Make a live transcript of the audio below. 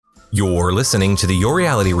You're listening to the Your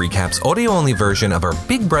Reality Recaps audio-only version of our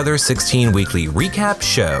Big Brother 16 weekly recap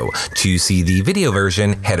show. To see the video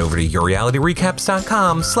version, head over to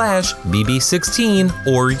yourrealityrecaps.com/bb16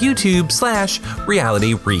 or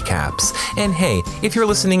YouTube/Reality Recaps. And hey, if you're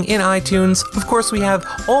listening in iTunes, of course we have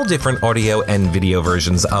all different audio and video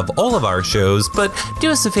versions of all of our shows, but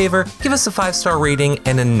do us a favor, give us a 5-star rating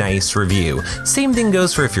and a nice review. Same thing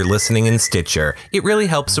goes for if you're listening in Stitcher. It really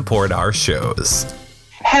helps support our shows.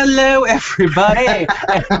 Hello, everybody,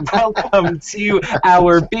 and welcome to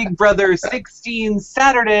our Big Brother 16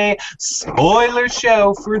 Saturday spoiler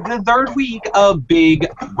show for the third week of Big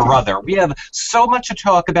Brother. We have so much to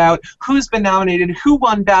talk about: who's been nominated, who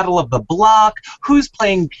won Battle of the Block, who's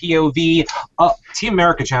playing POV, Team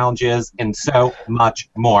America challenges, and so much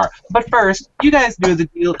more. But first, you guys know the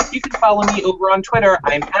deal. You can follow me over on Twitter.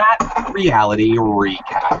 I'm at Reality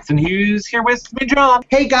Recaps. And who's here with me, John?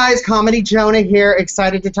 Hey guys, Comedy Jonah here.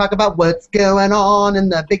 Excited to talk about what's going on in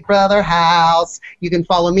the Big Brother house. You can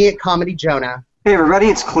follow me at Comedy Jonah. Hey everybody,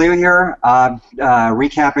 it's Cleo here,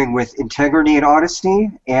 recapping with integrity and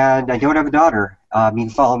honesty, and I don't have a daughter. You can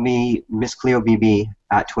follow me, Miss Cleo BB,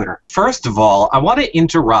 at Twitter. First of all, I want to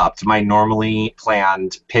interrupt my normally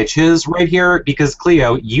planned pitches right here, because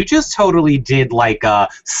Cleo, you just totally did like a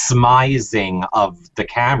smizing of the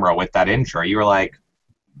camera with that intro. You were like,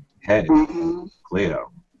 hey, Cleo.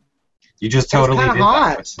 You just totally did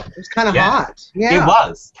that. It was kind of hot. Yeah. It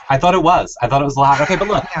was. I thought it was. I thought it was a lot. Okay, but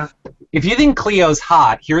look, if you think Cleo's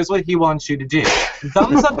hot, here's what he wants you to do.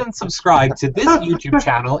 Thumbs up and subscribe to this YouTube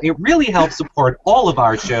channel. It really helps support all of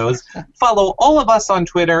our shows. Follow all of us on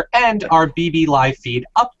Twitter and our BB Live Feed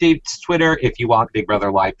updates Twitter if you want Big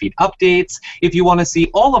Brother Live Feed updates. If you want to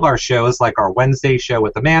see all of our shows, like our Wednesday show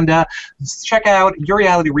with Amanda, check out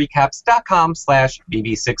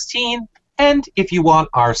yourrealityrecaps.com/bb16. And if you want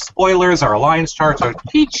our spoilers, our alliance charts, our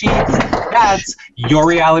cheat sheets, that's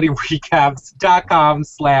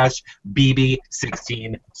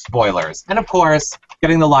yourrealityrecaps.com/bb16 spoilers. And of course,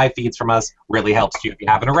 getting the live feeds from us really helps you if you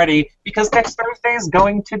haven't already, because next Thursday is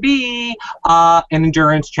going to be an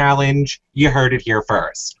endurance challenge. You heard it here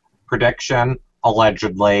first. Prediction,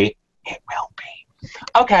 allegedly, it will be.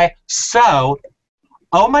 Okay, so,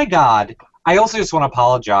 oh my God, I also just want to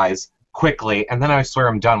apologize quickly, and then I swear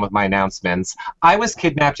I'm done with my announcements. I was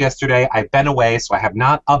kidnapped yesterday. I've been away, so I have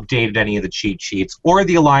not updated any of the cheat sheets or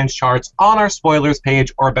the alliance charts on our spoilers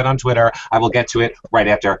page or been on Twitter. I will get to it right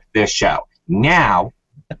after this show. Now,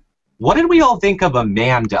 what did we all think of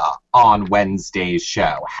Amanda on Wednesday's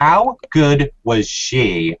show? How good was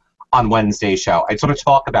she on Wednesday's show? I just want to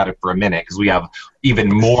talk about it for a minute, because we have even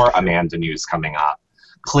more Amanda news coming up.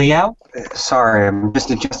 Cleo? Sorry, I'm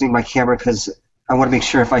just adjusting my camera because I want to make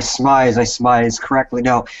sure if I smize correctly.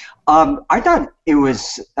 No, I thought it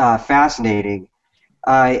was fascinating.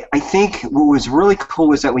 I think what was really cool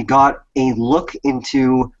was that we got a look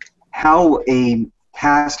into how a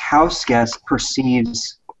past house guest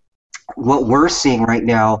perceives what we're seeing right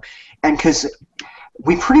now, and because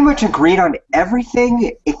we pretty much agreed on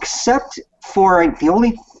everything except for the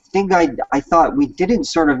only thing I thought we didn't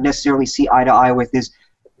sort of necessarily see eye to eye with is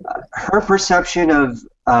her perception of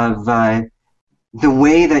the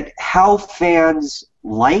way that how fans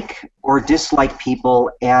like or dislike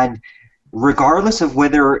people, and regardless of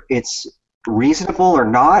whether it's reasonable or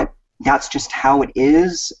not, that's just how it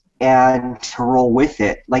is, and to roll with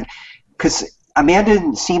it. Like, because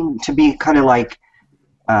Amanda seemed to be kind of like,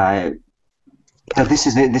 this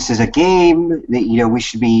is a game that we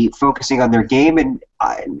should be focusing on their game, and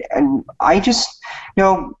I just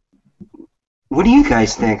what do you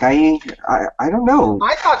guys think? I don't know.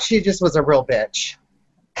 I thought she just was a real bitch.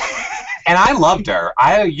 And I loved her.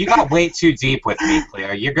 You got way too deep with me,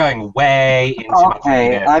 Cleo. You're going way into my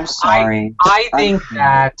Okay, I'm sorry. I think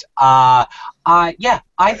that I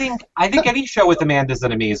think any show with Amanda is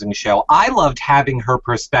an amazing show. I loved having her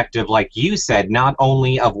perspective, like you said, not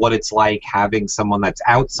only of what it's like having someone that's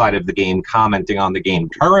outside of the game commenting on the game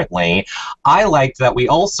currently. I liked that we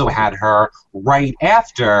also had her right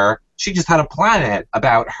after. She just had a planet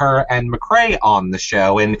about her and McCrae on the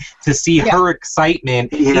show, and to see her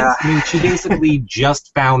excitement, I mean, she basically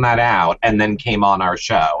just found that out and then came on our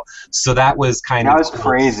show. So that was kind of cool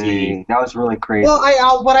crazy. That was really crazy.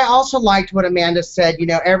 Well, what I also liked what Amanda said.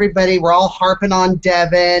 Everybody, we're all harping on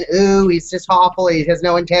Devin. Ooh, he's just awful. He has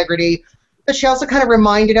no integrity. But she also kind of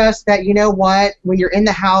reminded us that, you know what, when you're in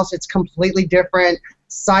the house, it's completely different.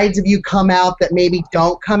 Sides of you come out that maybe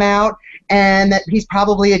don't come out, and that he's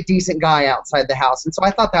probably a decent guy outside the house. And so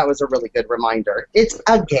I thought that was a really good reminder. It's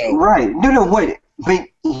a game. Right. No, wait. But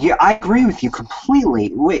yeah, I agree with you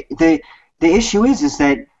completely. Wait, the issue is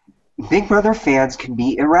that Big Brother fans can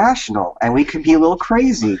be irrational, and we can be a little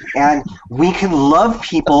crazy, and we can love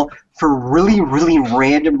people for really, really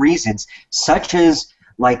random reasons, such as,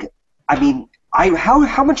 like, I mean,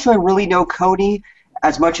 how much do I really know Cody?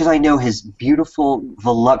 As much as I know his beautiful,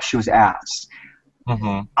 voluptuous ass.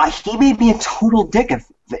 He may be a total dick if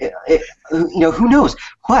who knows?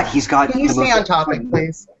 What he's got. Can you stay on topic,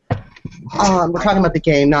 please? We're talking about the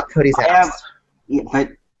game, not Cody's ass.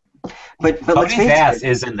 But let's Cody's face ass it,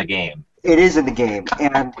 is in the game. It is in the game,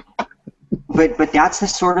 and but that's the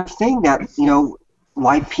sort of thing that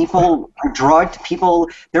why people are drawn to people.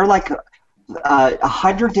 They're like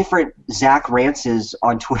 100 different Zach Rances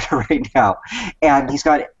on Twitter right now, and he's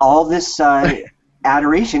got all this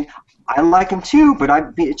adoration. I like him too, but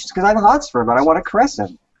it's just because I'm a hot for him, and I want to caress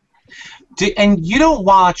him. And you don't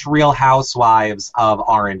watch Real Housewives of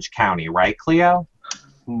Orange County, right, Cleo?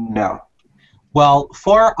 No. Well,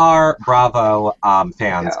 for our Bravo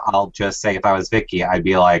fans, I'll just say if I was Vicky, I'd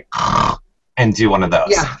be like, and do one of those.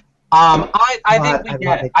 Yeah.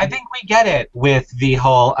 I think we get it with the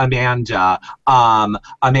whole Amanda.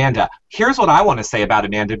 Amanda, here's what I want to say about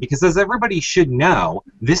Amanda, because as everybody should know,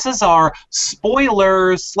 this is our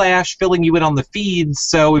spoilers / filling you in on the feed.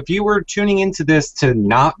 So if you were tuning into this to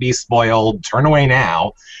not be spoiled, turn away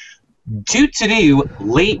now. Due to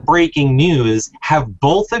late breaking news, have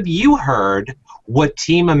both of you heard what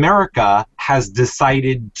Team America has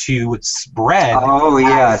decided to spread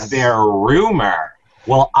as their rumor?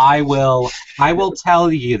 Well, I will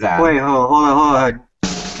tell you that. Wait, hold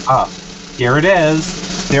on. Here it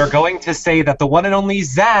is. They're going to say that the one and only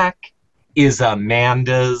Zach is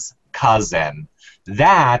Amanda's cousin.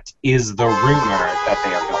 That is the rumor that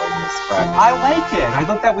they are going to spread. I like it. I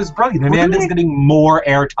thought that was brilliant. Amanda's getting more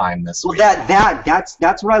airtime this week. Well,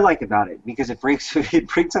 that's what I like about it, because it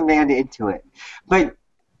brings Amanda into it. But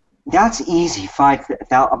that's easy.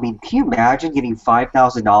 I mean, can you imagine getting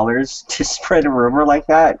 $5,000 to spread a rumor like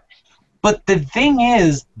that? But the thing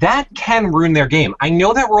is, that can ruin their game. I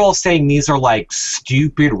know that we're all saying these are like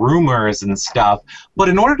stupid rumors and stuff, but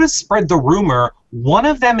in order to spread the rumor, one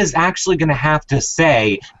of them is actually going to have to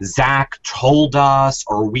say, Zach told us,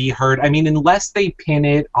 or we heard. I mean, unless they pin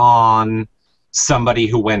it on somebody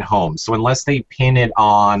who went home. So unless they pin it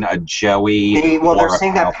on a Joey they're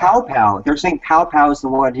saying that Pow Pow. They're saying Pow Pow is the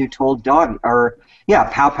one who told Donnie.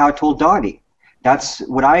 Pow Pow told Donnie. That's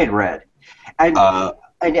what I had read. And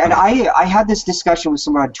I had this discussion with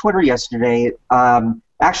someone on Twitter yesterday.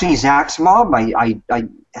 Actually, Zach's mom I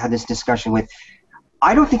had this discussion with.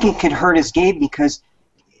 I don't think it could hurt his game, because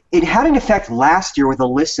it had an effect last year with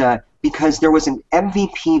Alyssa, because there was an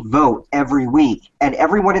MVP vote every week, and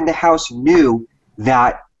everyone in the house knew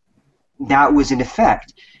that was in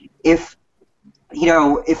effect. If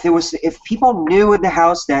people knew in the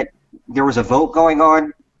house that there was a vote going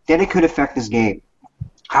on, then it could affect his game.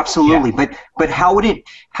 Absolutely. Yeah. But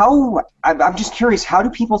I'm just curious, how do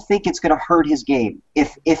people think it's going to hurt his game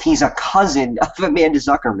if he's a cousin of Amanda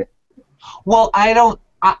Zuckerman? Well, I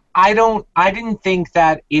didn't think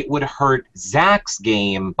that it would hurt Zach's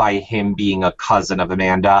game by him being a cousin of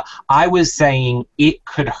Amanda. I was saying it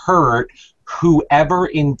could hurt whoever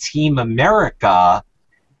in Team America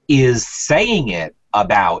is saying it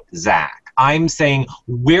about Zach. I'm saying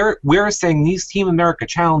we're saying these Team America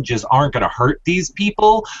challenges aren't going to hurt these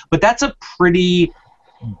people, but that's a pretty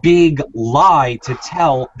big lie to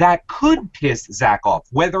tell that could piss Zach off.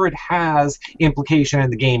 Whether it has implication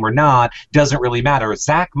in the game or not doesn't really matter.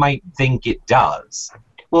 Zach might think it does.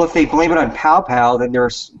 Well, if they blame it on Pow Pow, then they're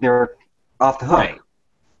off the hook. Right.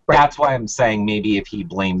 That's why I'm saying maybe if he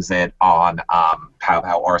blames it on Pow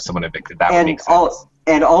Pow or someone evicted, that would make sense.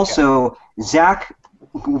 And also, Zach,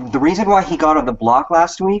 the reason why he got on the block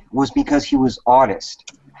last week was because he was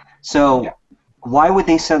honest. So why would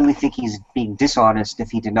they suddenly think he's being dishonest if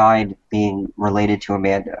he denied being related to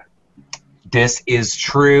Amanda? This is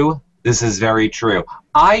true. This is very true.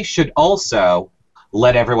 I should also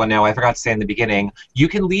let everyone know, I forgot to say in the beginning, you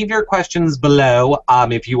can leave your questions below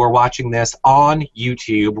if you are watching this on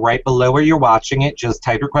YouTube. Right below where you're watching it, just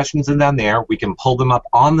type your questions in down there. We can pull them up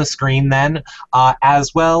on the screen then.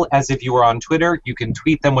 As well as if you are on Twitter, you can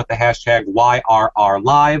tweet them with the hashtag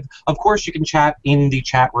YRRLive. Of course, you can chat in the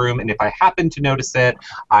chat room, and if I happen to notice it,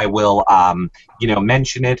 I will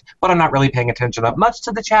mention it, but I'm not really paying attention that much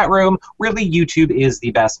to the chat room. Really, YouTube is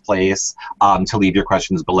the best place to leave your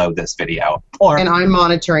questions below this video. And I'm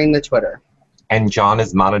monitoring the Twitter. And John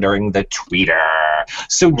is monitoring the Twitter.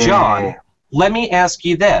 So, John, let me ask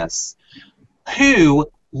you this. Who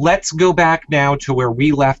let's go back now to where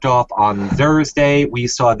we left off on Thursday. We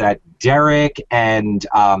saw that Derek and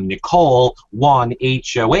Nicole won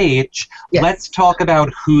HOH. Yes. Let's talk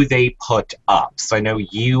about who they put up. So I know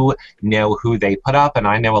you know who they put up, and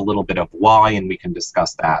I know a little bit of why, and we can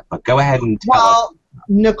discuss that. But go ahead and tell us. Well,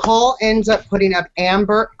 Nicole ends up putting up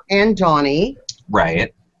Amber and Donnie.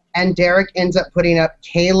 Right. And Derek ends up putting up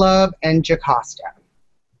Caleb and Jocasta.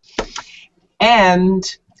 And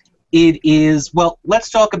it is, well, let's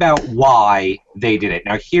talk about why they did it.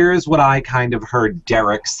 Now, here's what I kind of heard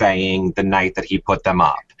Derek saying the night that he put them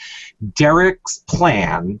up. Derek's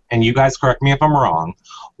plan, and you guys correct me if I'm wrong,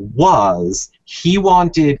 was he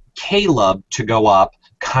wanted Caleb to go up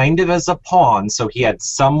kind of as a pawn, so he had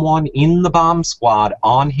someone in the bomb squad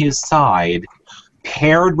on his side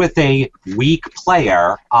paired with a weak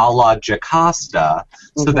player a la Jocasta,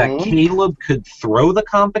 so that Caleb could throw the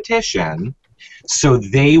competition, so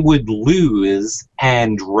they would lose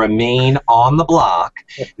and remain on the block.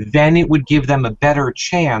 Then it would give them a better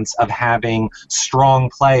chance of having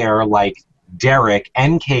strong player like Derek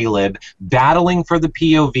and Caleb battling for the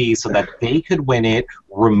POV so that they could win it,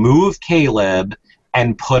 remove Caleb,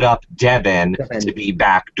 and put up Devin to be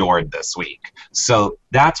backdoored this week. So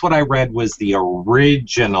that's what I read was the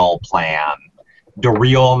original plan. Are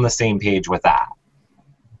we all on the same page with that?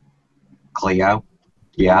 Cleo?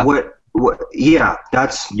 Yeah? Yeah,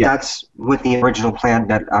 that's with the original plan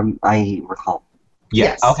that I recall.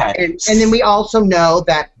 Yes. Okay. And then we also know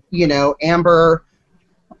that, Amber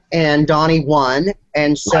and Donnie won,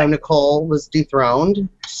 and so Nicole was dethroned.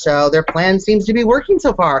 So their plan seems to be working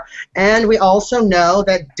so far. And we also know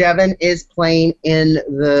that Devin is playing in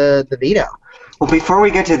the veto. Well, before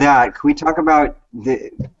we get to that, can we talk about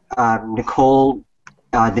the Nicole,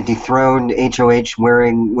 the dethroned HOH,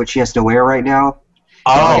 wearing what she has to wear right now?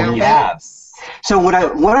 Oh, yes. So what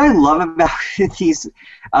I love about these,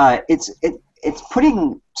 it's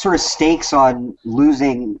putting sort of stakes on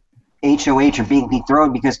losing HOH or being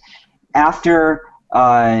dethroned, because after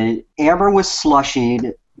Amber was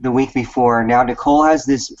slushied the week before, now Nicole has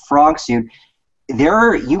this frog suit.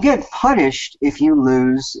 You get punished if you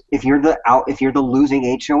lose, if you're the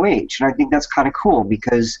losing HOH, and I think that's kind of cool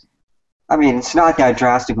because, I mean, it's not that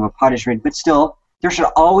drastic of a punishment, but still, there should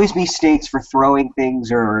always be stakes for throwing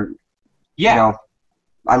things or, I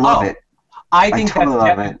love it. I think totally that's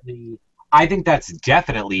love definitely. I think that's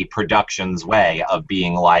definitely production's way of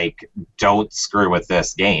being like, don't screw with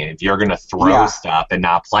this game. If you're going to throw stuff and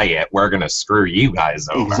not play it, we're going to screw you guys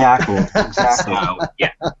over. Exactly. So,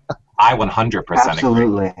 yeah, I 100%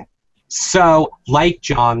 Absolutely. agree. So, like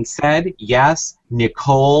John said, yes,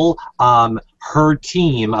 Nicole, her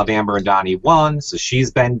team of Amber and Donnie won, so she's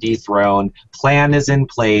been dethroned. Plan is in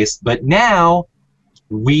place, but now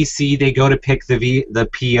we see they go to pick the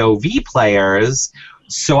POV players.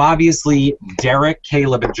 So obviously, Derek,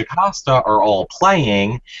 Caleb, and Jocasta are all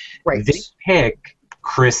playing. Right. They pick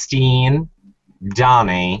Christine,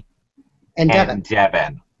 Donnie, and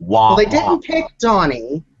Devin. Well, they didn't pick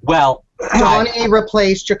Donnie. Well, Donnie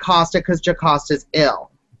replaced Jocasta because Jocasta's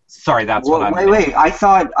ill. Sorry, that's what I'm. Wait. I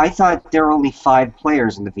thought there were only 5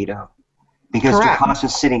 players in the veto because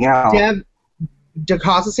Jocasta's sitting out.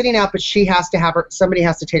 Jocasta's sitting out, but she has to have somebody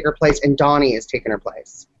has to take her place, and Donnie is taking her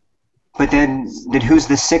place. But then who's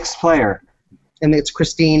the 6th player? And it's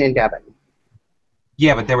Christine and Devin.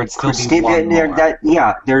 Yeah, but there would still Christine, be one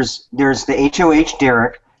more. There's the HOH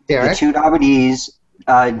Derek, the 2 nominees,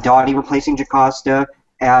 Donnie replacing Jocasta,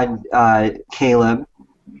 and Caleb.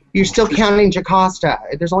 You're still counting Jocasta.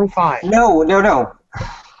 There's only 5. No. No,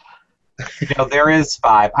 there is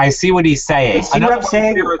 5. I see what he's saying. See what I'm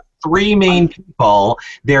saying? There are 3 main people.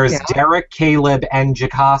 There's Derek, Caleb, and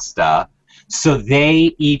Jocasta. So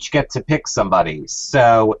they each get to pick somebody.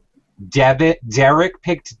 So Derek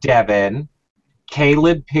picked Devin,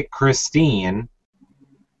 Caleb picked Christine,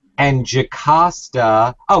 and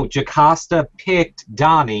Jocasta picked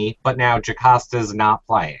Donnie, but now Jocasta's not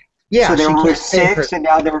playing. Yeah, so there were 6 and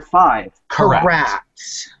now there were 5. Correct.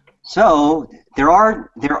 So there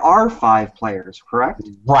are 5 players, correct?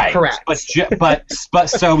 Right. Correct. But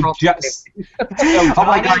so just. Oh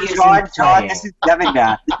my God, John, this is Devin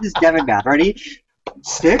math. Ready?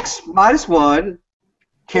 6 minus 1.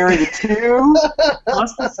 Carry the 2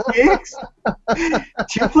 plus the 6.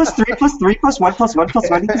 2 plus 3 plus 3 plus 1 plus 1 plus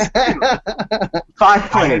 1 equals 2.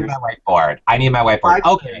 5 players. I need my whiteboard.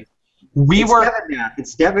 Okay.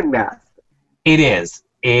 It's Devin math. It is.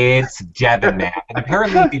 It's Devin math. And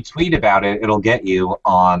apparently if you tweet about it, it'll get you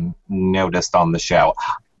noticed on the show.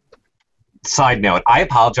 Side note, I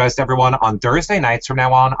apologize to everyone. On Thursday nights from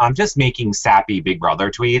now on, I'm just making sappy Big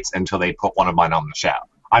Brother tweets until they put one of mine on the show.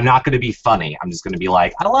 I'm not going to be funny. I'm just going to be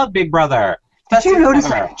like, I love Big Brother. Did you notice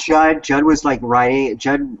that Judd was like writing,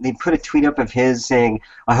 they put a tweet up of his saying,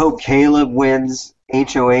 I hope Caleb wins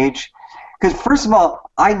HOH. Because first of all,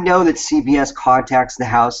 I know that CBS contacts the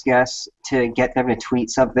house guests to get them to tweet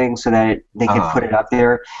something so that they can put it up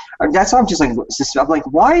there. That's why I'm just like, I'm like,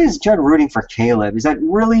 why is Judd rooting for Caleb? Is that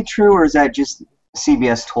really true, or is that just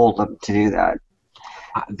CBS told them to do that?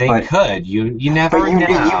 They could. You never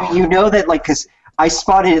know. You know that, like, because I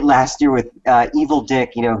spotted it last year with Evil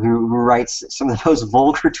Dick, you know, who writes some of the most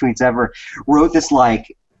vulgar tweets ever, wrote this,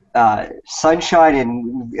 like, sunshine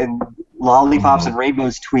and lollipops and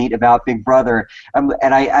rainbows tweet about Big Brother, and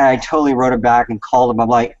I totally wrote him back and called him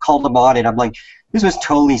on it. I'm like, this was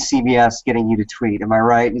totally CBS getting you to tweet. Am I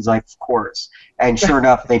right? And he's like, of course. And sure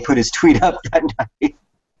enough, they put his tweet up that night.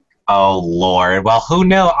 Oh, Lord. Well, who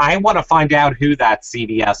knows? I want to find out who that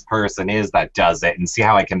CBS person is that does it and see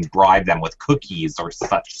how I can bribe them with cookies or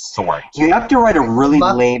such sort. You have to write a really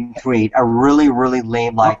lame tweet, a really, really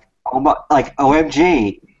lame, like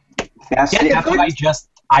OMG. That's what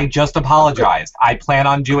I just apologized. I plan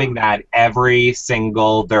on doing that every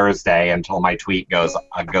single Thursday until my tweet goes up.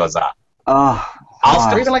 Oh, I'll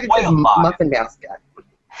still even like a muffin basket.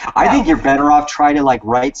 I think you're better off trying to, like,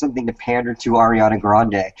 write something to pander to Ariana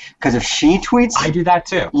Grande, because if she tweets, I do that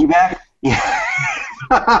too. You back? Yeah.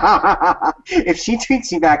 If she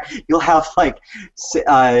tweets you back, you'll have like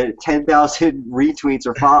 10,000 retweets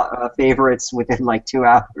or favorites within like 2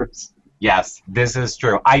 hours. Yes, this is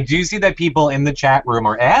true. I do see that people in the chat room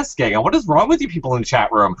are asking, what is wrong with you people in the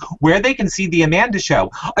chat room, where they can see the Amanda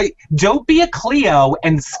show. Don't be a Cleo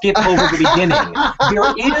and skip over the beginning.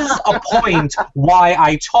 There is a point why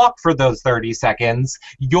I talk for those 30 seconds.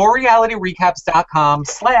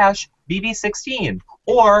 YourRealityRecaps.com/BB16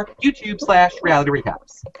 or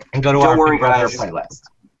YouTube/RealityRecaps. And go to our Big Brother playlist.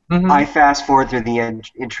 I fast forward through the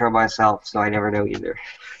intro myself, so I never know either.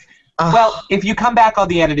 Well, if you come back on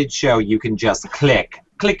the edited show, you can just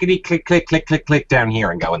clickety, click down here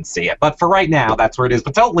and go and see it. But for right now, that's where it is.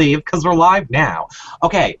 But don't leave, because we're live now.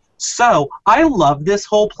 Okay, so I love this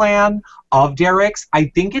whole plan of Derek's. I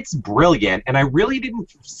think it's brilliant, and I really didn't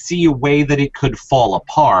see a way that it could fall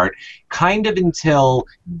apart, kind of until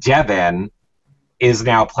Devin is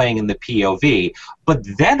now playing in the POV. But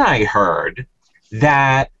then I heard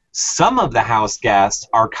that some of the house guests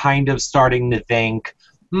are kind of starting to think,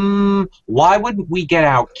 why wouldn't we get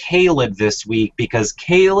out Caleb this week? Because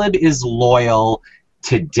Caleb is loyal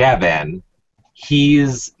to Devin.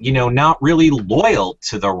 He's, not really loyal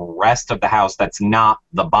to the rest of the house that's not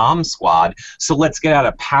the bomb squad. So let's get out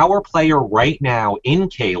a power player right now in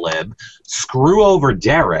Caleb, screw over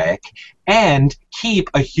Derek, and keep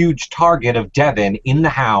a huge target of Devin in the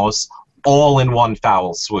house all in one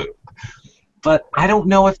foul swoop. But I don't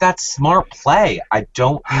know if that's smart play. I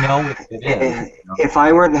don't know if it is. If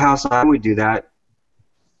I were in the house, I would do that.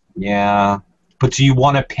 Yeah. But do you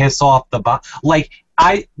want to piss off the bomb?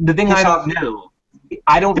 I don't know.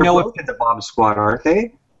 I don't know if in the bomb squad, aren't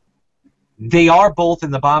they? They are both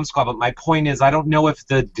in the bomb squad, but my point is I don't know if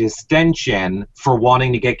the distension for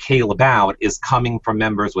wanting to get Caleb out is coming from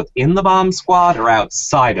members within the bomb squad or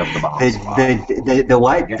outside of the bomb squad. The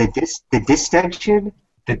what? The distension?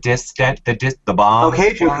 The bomb.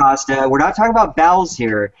 Okay, Drew Costa, we're not talking about bowels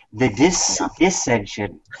here. The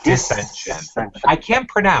dissension. Dissension. I can't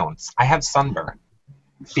pronounce. I have sunburn.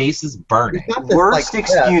 Face is burning. Worst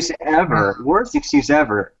excuse ever. Worst excuse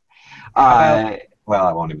ever. Well,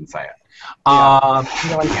 I won't even say it.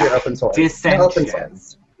 Open source. Dissension.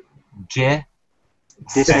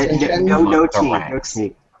 Dissension. No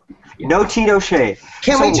tea. No tea, no shade.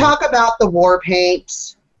 Can we talk about the war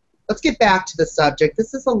paint? Let's get back to the subject.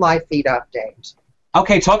 This is a live feed update.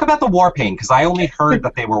 Okay, talk about the war paint, because I only heard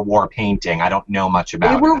that they were war painting. I don't know much about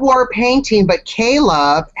it. They were war painting, but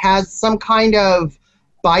Caleb has some kind of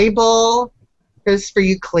Bible. Here's for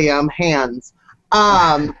you, Clem, hands.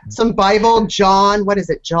 Some Bible, John, what is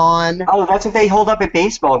it, John? Oh, that's what they hold up at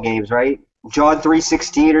baseball games, right? John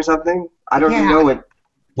 3:16 or something? I don't know it.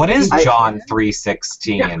 What is John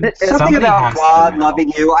 3:16? Something about God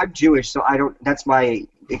loving you. I'm Jewish, so I don't. That's my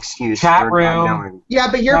excuse. Chat room. Yeah,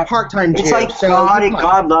 but you're part-time Jew. It's like so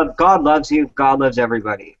God loves you. God loves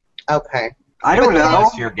everybody. Okay. I don't know.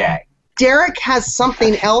 Unless you're gay. Derek has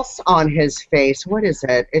something else on his face. What is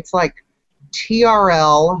it? It's like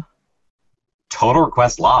TRL. Total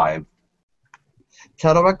Request Live.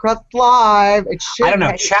 Total Request Live. It should. I don't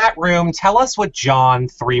know. Chat room, tell us what John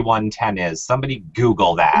 3110 is. Somebody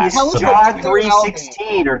Google that. It's John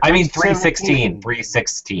 3:16 or 3:16.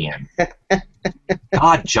 3:16.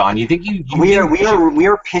 God, John, you think you we are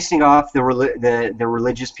pissing off the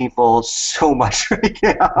religious people so much right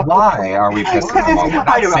now. Why are we pissing them off? We're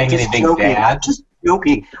not saying anything bad. I'm just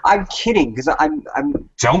joking. I'm kidding because I'm.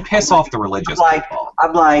 Don't piss off the religious people.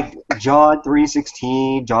 I'm like John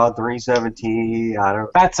 3:16, John 3:17. I don't.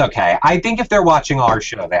 That's okay. I think if they're watching our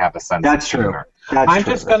show, they have a sense. That's of humor. true. I'm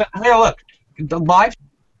just gonna. Here, look, the live.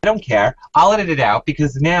 I don't care. I'll edit it out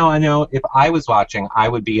because now I know if I was watching, I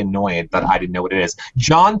would be annoyed that I didn't know what it is.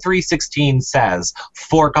 John 3:16 says,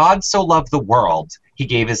 "For God so loved the world, He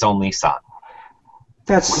gave His only Son."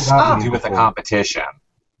 That's nothing to do with the competition.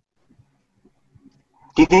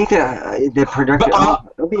 Do you think that the production?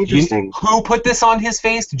 That'll be interesting. Who put this on his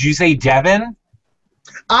face? Did you say Devin?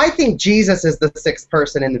 I think Jesus is the sixth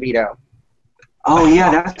person in the veto. Oh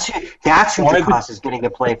yeah, that's who DeCosta is getting to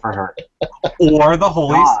play for her. Or the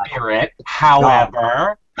Holy Spirit.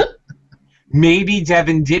 However, maybe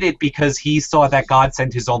Devin did it because he saw that God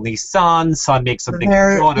sent His only Son. Son makes something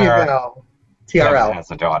There daughter. you go. TRL. Devin has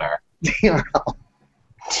a daughter. TRL.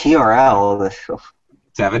 TRL.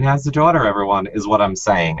 Devin has a daughter, everyone, is what I'm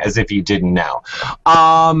saying, as if you didn't know.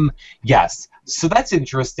 Yes. So that's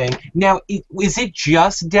interesting. Now, is it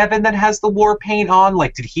just Devin that has the war paint on?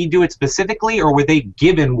 Like, did he do it specifically, or were they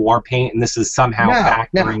given war paint and this is somehow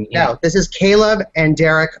factoring in? No, this is Caleb and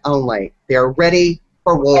Derek only. They're ready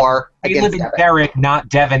for war against Caleb and Derek, not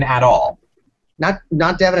Devin at all. Not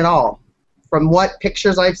Devin at all. From what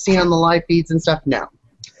pictures I've seen on the live feeds and stuff, no.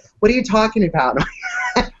 What are you talking about?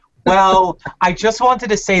 Well, I just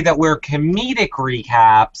wanted to say that we're comedic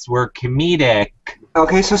recaps. We're comedic.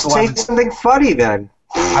 Okay, so say something funny then.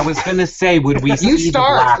 I was going to say, would we see the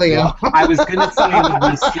black Leo. I was going to say, would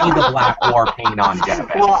we see the black war paint on Devin?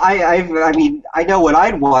 Well, I mean, I know what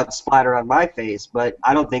I'd want splatter on my face, but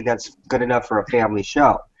I don't think that's good enough for a family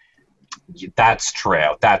show. That's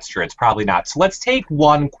true. That's true. It's probably not. So let's take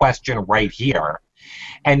one question right here.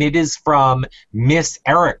 And it is from Miss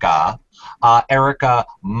Erica. Erica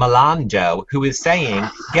Malando, who is saying,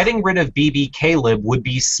 getting rid of BB Caleb would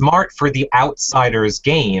be smart for the outsiders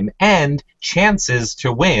game and chances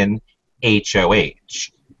to win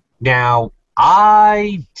HOH. Now,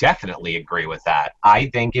 I definitely agree with that. I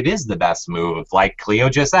think it is the best move. Like Cleo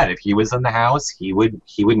just said, if he was in the house, he would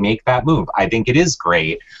make that move. I think it is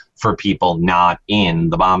great for people not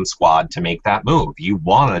in the bomb squad to make that move. You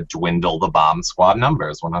want to dwindle the bomb squad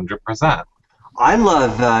numbers 100%. I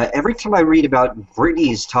love every time I read about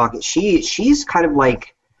Brittany's talking. She's kind of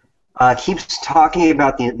like keeps talking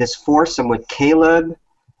about this foursome with Caleb,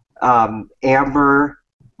 Amber,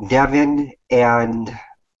 Devin, and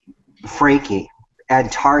Frankie, and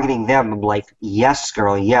targeting them. I'm like, yes,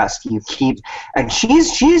 girl, yes. You keep, and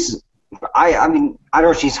she's. I mean, I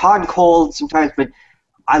don't know. She's hot and cold sometimes, but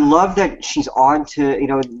I love that she's on to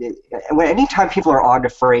anytime people are on to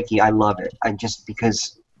Frankie, I love it.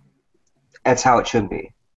 Because that's how it should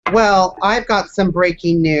be. Well, I've got some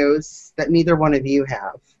breaking news that neither one of you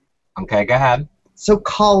have. Okay, go ahead. So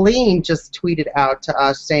Colleen just tweeted out to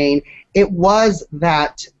us saying it was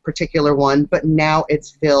that particular one, but now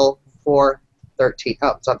it's Phil 413.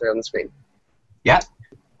 Oh, it's up there on the screen. Yeah.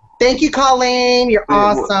 Thank you, Colleen. You're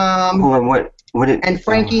awesome. Hold on, what and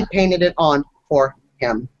Frankie painted it on for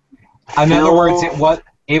him. In other words,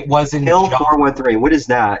 it wasn't Phil 413. What is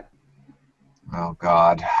that? Oh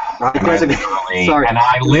God. Sorry. And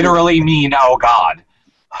I literally mean, oh God.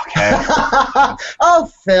 Okay. Oh,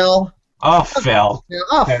 Phil. Oh, Phil.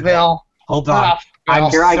 Oh, Phil. Hold on. I'm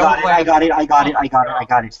here. I got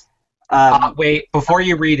it. Wait, before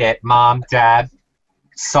you read it, Mom, Dad,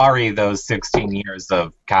 sorry those 16 years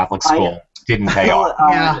of Catholic school didn't pay off.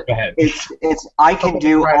 Yeah. Go ahead. It's I can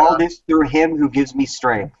do all this through Him who gives me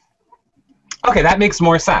strength. Okay, that makes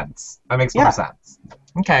more sense. That makes more sense.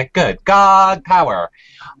 Okay, good. God power.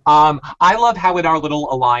 I love how in our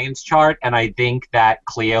little alliance chart, and I think that,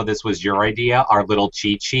 Cleo, this was your idea, our little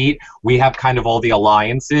cheat sheet, we have kind of all the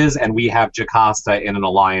alliances, and we have Jocasta in an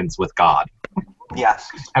alliance with God. Yes.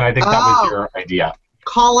 And I think that was your idea.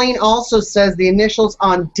 Colleen also says the initials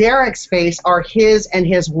on Derek's face are his and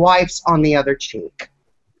his wife's on the other cheek.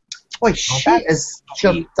 Boy, she is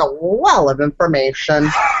just a well of information.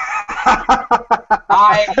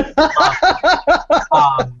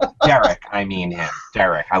 Derek, I mean him.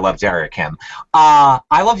 Derek. I love Derek, him. I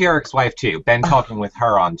love Derek's wife, too. Been talking with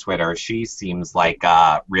her on Twitter. She seems like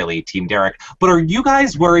really Team Derek. But are you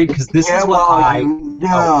guys worried? Because this is what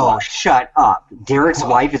No, shut up. Derek's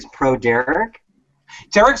wife is pro Derek?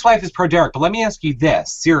 Derek's wife is pro Derek, but let me ask you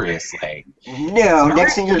this, seriously. No,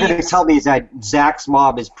 next thing you're going to tell me is that Zach's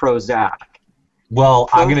mom is pro Zach. Well,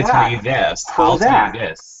 I'm going to Zach. tell you this. Pro Zach.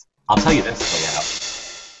 I'll tell you this,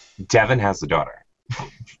 Cleo. Devin has a daughter.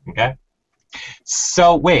 Okay?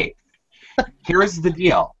 So, wait. Here's the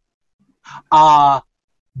deal.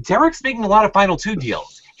 Derek's making a lot of Final Two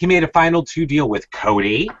deals. He made a Final Two deal with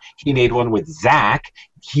Cody. He made one with Zach.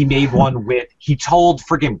 He made one with... He told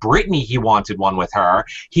friggin' Brittany he wanted one with her.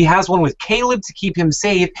 He has one with Caleb to keep him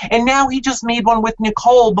safe. And now he just made one with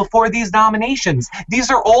Nicole before these nominations.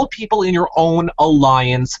 These are all people in your own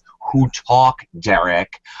alliance who talk,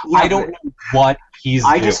 Derek. Yeah, I don't know what he's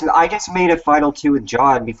doing. I just made a Final Two with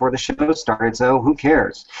John before the show started, so who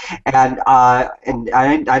cares? And I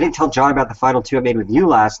didn't tell John about the Final Two I made with you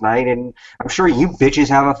last night, and I'm sure you bitches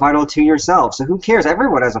have a Final Two yourself, so who cares?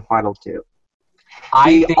 Everyone has a Final Two.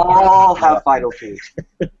 We all have Final Twos.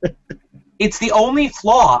 It's the only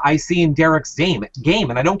flaw I see in Derek's game,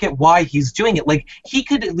 and I don't get why he's doing it. Like, he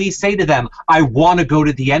could at least say to them, I want to go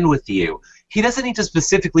to the end with you. He doesn't need to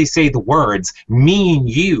specifically say the words, me and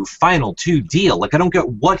you, Final Two deal. Like, I don't get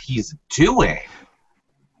what he's doing.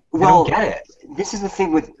 Well, I don't get it. This is the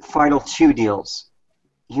thing with Final Two deals.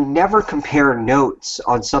 You never compare notes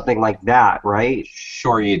on something like that, right?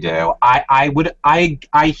 Sure you do.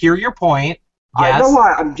 I hear your point. Yes. I know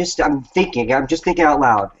why. I'm just thinking out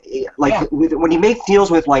loud. Like, when you make deals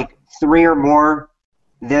with like 3 or more,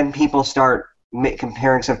 then people start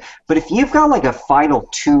comparing stuff. But if you've got like a Final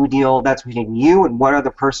Two deal that's between you and one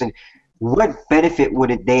other person, what benefit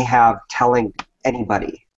would they have telling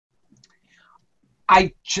anybody?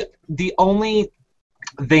 The only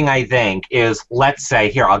thing I think is, let's say,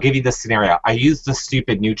 here, I'll give you this scenario. I use the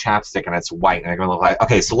stupid new chapstick and it's white and I'm going to look like,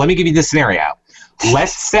 okay, so let me give you this scenario.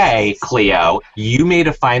 Let's say, Cleo, you made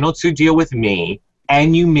a Final Two deal with me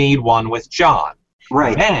and you made one with John.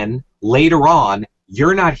 Right. Then, later on,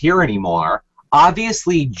 you're not here anymore.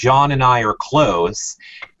 Obviously, John and I are close,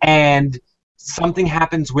 and something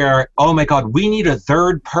happens where, oh my god, we need a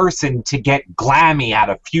third person to get Glammy out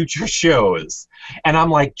of future shows. And I'm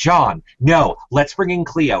like, John, no, let's bring in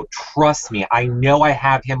Cleo. Trust me, I know I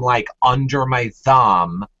have him, like, under my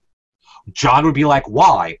thumb. John would be like,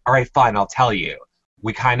 why? All right, fine, I'll tell you.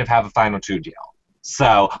 We kind of have a Final Two deal.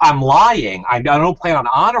 So I'm lying. I don't plan on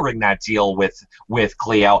honoring that deal with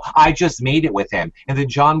Cleo. I just made it with him. And then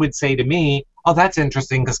John would say to me, oh, that's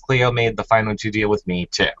interesting because Cleo made the Final Two deal with me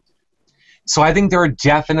too. So I think there are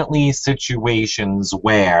definitely situations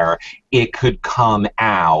where it could come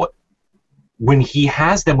out when he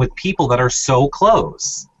has them with people that are so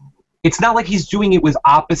close. It's not like he's doing it with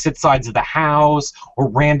opposite sides of the house or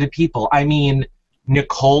random people. I mean,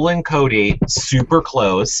 Nicole and Cody, super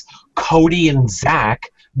close. Cody and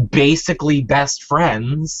Zach, basically best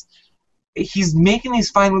friends. He's making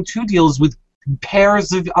these Final Two deals with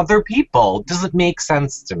pairs of other people. Doesn't make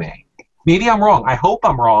sense to me. Maybe I'm wrong. I hope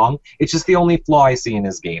I'm wrong. It's just the only flaw I see in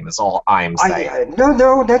his game is all I'm saying.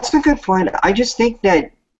 No, that's a good point. I just think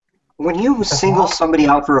that when you single somebody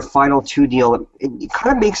out for a Final Two deal, it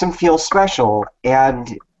kind of makes them feel special.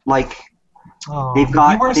 And, like, they've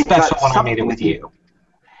got... You were special when I made it with you.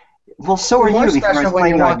 Well, so are you because I was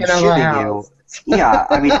planning on shipping you. Yeah,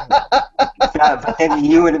 I mean, but then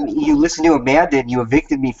you listened to Amanda and you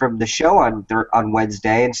evicted me from the show on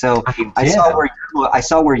Wednesday, and so I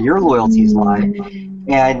saw where your loyalties lie,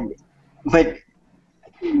 but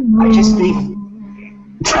I just think,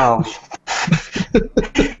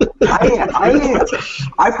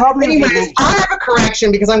 I probably. Anyways, I have a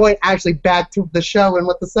correction because I'm going actually back to the show and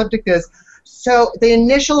what the subject is. So the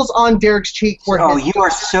initials on Derek's cheek were. Oh, you are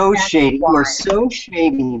so shady. You are so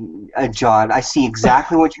shady, John. I see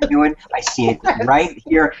exactly what you're doing. I see it right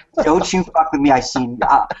here. Don't you fuck with me. I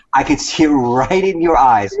can see it right in your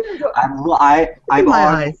eyes. I'm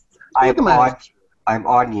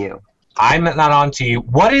on you. I'm not on to you.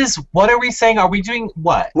 What are we saying? Are we doing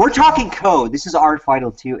what? We're talking code. This is our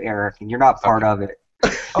Final Two, Eric, and you're not part of it.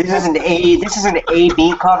 This is an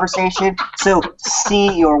A-B conversation, so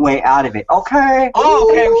see your way out of it, okay? Oh,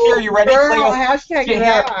 okay, I'm here. You ready, Girl,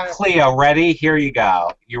 Cleo? Cleo, ready? Here you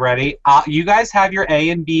go. You ready? You guys have your A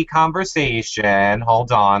and B conversation.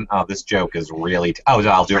 Hold on. Oh, this joke is really...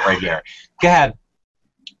 I'll do it right here. Go ahead.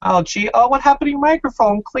 Oh, gee. Oh, what happened to your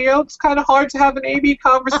microphone, Cleo? It's kind of hard to have an A-B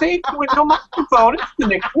conversation with no microphone,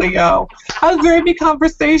 isn't it, Cleo? How's your A-B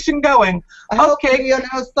conversation going? Okay. You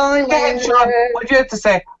know, sign language. John, what do you have to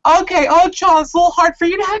say? Okay. Oh, John, it's a little hard for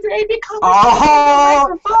you to have your A-B conversation with Oh,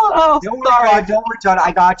 the microphone. Oh, don't sorry. worry, John.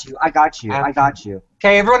 I got you.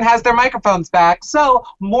 Okay, everyone has their microphones back. So,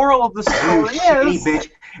 moral of the story Shitty is... bitch.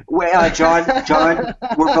 Wait, John,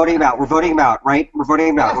 we're voting him out. We're voting him out, right? We're voting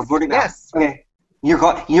him out. We're voting him out. Yes. Okay. You're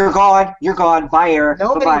gone. You're gone. You're gone. Bye, Air.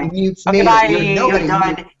 Nobody Bye-bye. mutes Okay, me. bye. You're Nobody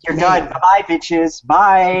done. mutes You're me. done. Bye, bitches.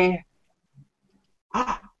 Bye.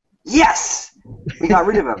 Yes! We got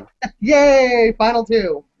rid of him. Yay! Final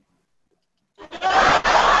two.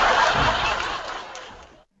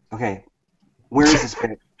 Okay. Where is this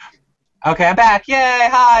bitch? Okay, I'm back. Yay!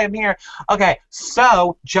 Hi, I'm here. Okay,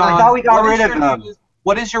 so, John... I thought we got what rid is of your them. news-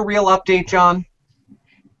 What is your real update, John?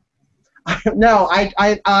 No,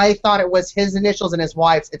 I thought it was his initials and his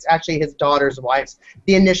wife's. It's actually his daughter's wife's.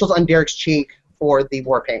 The initials on Derek's cheek for the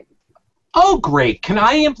war paint. Oh, great. Can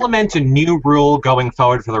I implement a new rule going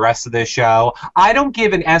forward for the rest of this show? I don't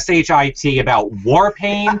give an SHIT about war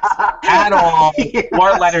paint at all, Yes.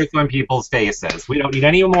 or letters on people's faces. We don't need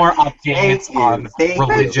any more updates on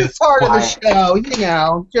religious It's part of the quiet. show, you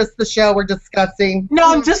know, just the show we're discussing.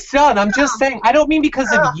 No, I'm just done. I'm just saying. I don't mean because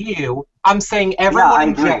of you. I'm saying everyone I in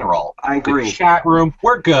agree. general. I agree. The chat room,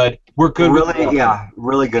 we're good. We're good with Really, yeah,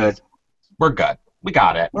 really good. We're good. We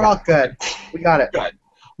got it. We're all good. We got it. Good.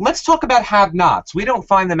 Let's talk about have-nots. We don't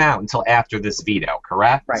find them out until after this veto,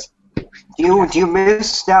 correct? Right. Do you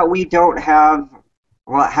miss that we don't have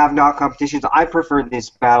not competitions? I prefer this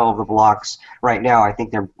Battle of the Blocks right now. I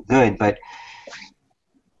think they're good, but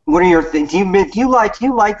what are your things? Do you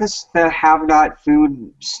like this the have not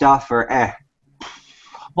food stuff or eh?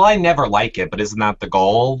 Well, I never like it, but isn't that the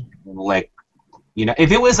goal? Like, you know,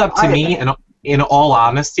 if it was up to me, and in all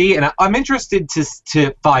honesty, and I'm interested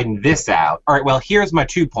to find this out. All right, well, here's my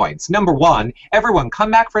 2 points. Number one, everyone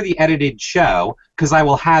come back for the edited show, because I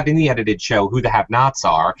will have in the edited show who the have-nots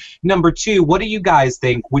are. Number two, what do you guys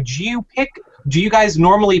think? Do you guys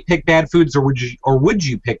normally pick bad foods, or would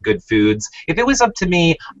you pick good foods? If it was up to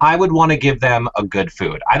me, I would want to give them a good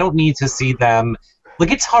food. I don't need to see them...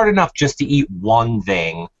 Like, it's hard enough just to eat one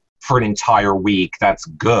thing for an entire week that's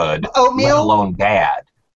good, Oatmeal? let alone bad.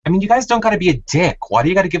 I mean, you guys don't got to be a dick. Why do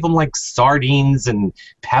you got to give them, like, sardines and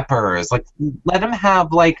peppers? Like, let them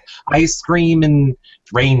have, like, ice cream and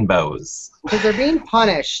rainbows. Because they're being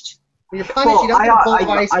punished. When you're punished, Well, you don't get a bowl of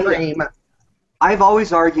ice cream. I've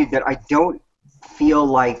always argued that I don't feel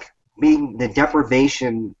like being the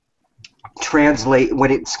deprivation translate when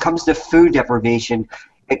it comes to food deprivation.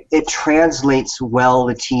 It translates well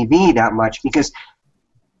to TV that much because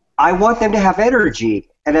I want them to have energy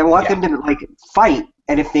and I want them to like fight.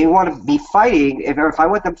 And if they want to be fighting, if I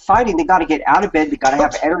want them fighting, they got to get out of bed. They got to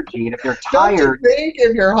have energy. And if they're tired, Don't you think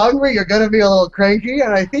if you're hungry, you're gonna be a little cranky?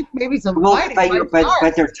 And I think maybe some fighting might start.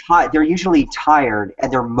 but they're usually tired and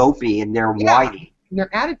they're mopey and they're whiny. And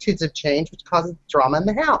their attitudes have changed, which causes drama in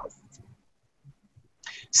the house.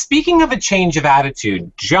 Speaking of a change of attitude,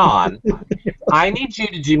 John, I need you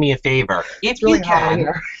to do me a favor. It's really hot in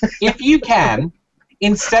here. If you can,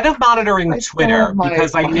 instead of monitoring Twitter,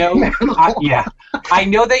 because I know, I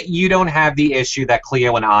know that you don't have the issue that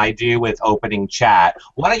Cleo and I do with opening chat.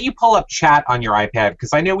 Why don't you pull up chat on your iPad?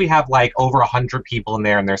 Because I know we have like over 100 people in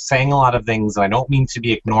there, and they're saying a lot of things, and I don't mean to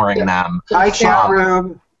be ignoring them. Hi, chat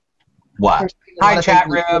room. What? Hi, chat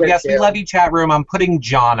room. Yes, we love you, chat room. I'm putting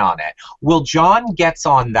John on it. Well, John gets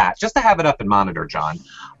on that, just to have it up and monitor, John.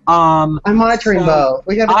 I'm monitoring both.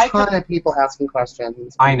 We have a ton could- of people asking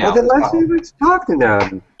questions. I know. Well, then let's talk to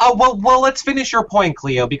them. Oh, well, let's finish your point,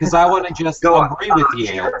 Cleo, because I want to just agree with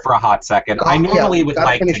you for a hot second. I normally would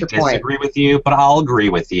like to disagree with you, but I'll agree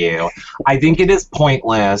with you. I think it is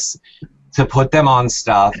pointless to put them on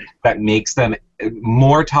stuff that makes them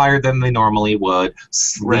more tired than they normally would,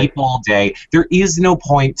 sleep all day. There is no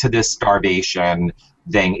point to this starvation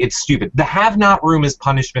thing. It's stupid. The have-not room is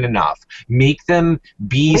punishment enough. Make them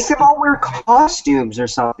be... Make them all wear costumes or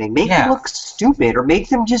something. Make them look stupid, or make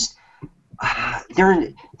them just...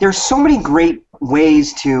 There's so many great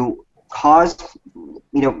ways to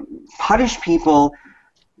punish people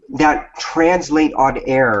that translate on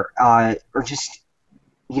air, or just...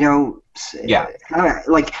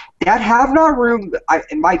 like that have-not room.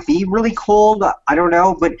 It might be really cold. I don't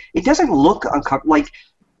know, but it doesn't look uncomfortable. Like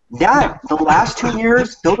that. The last 2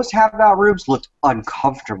 years, those have-not rooms looked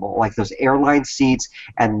uncomfortable. Like those airline seats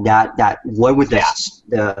and that one with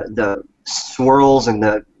the swirls and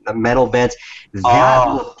the metal beds. That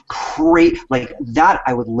looked great. Like that,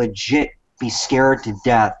 I would legit be scared to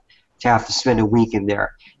death to have to spend a week in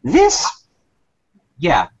there. This.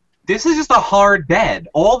 Yeah. This is just a hard bed.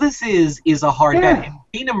 All this is a hard bed. And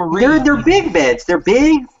Gina Marie, they're big beds. They're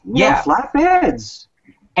big, flat beds.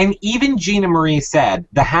 And even Gina Marie said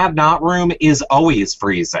the have-not room is always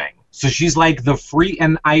freezing. So she's like the free,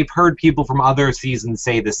 and I've heard people from other seasons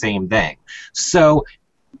say the same thing. So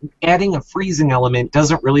adding a freezing element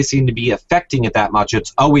doesn't really seem to be affecting it that much.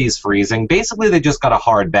 It's always freezing. Basically, they just got a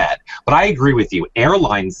hard bed. But I agree with you.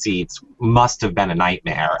 Airline seats must have been a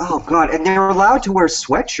nightmare. Oh, God. And they're allowed to wear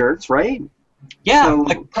sweatshirts, right? Yeah, So-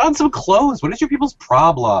 like put on some clothes. What is your people's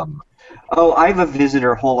problem? Oh, I have a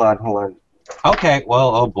visitor. Hold on. Okay,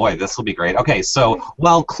 well, oh boy, this will be great. Okay, so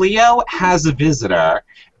while Cleo has a visitor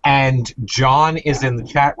and John is in the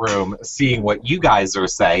chat room seeing what you guys are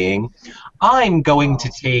saying, I'm going to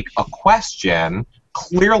take a question,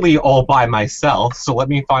 clearly all by myself, so let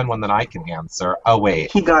me find one that I can answer. Oh,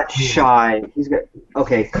 wait. He got shy.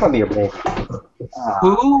 Okay, come here, baby.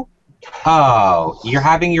 Who? Oh, you're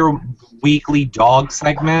having your weekly dog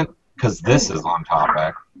segment? Because this is on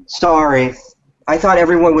topic. Sorry. I thought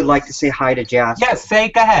everyone would like to say hi to Jasper. Yes, go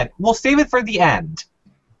ahead. We'll save it for the end.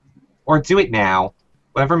 Or do it now.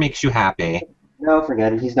 Whatever makes you happy. No,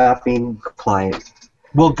 forget it. He's not being compliant.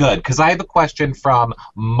 Well, good, because I have a question from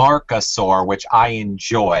Marcasaur, which I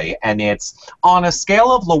enjoy, and it's, on a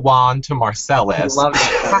scale of Lawan to Marcellus, Love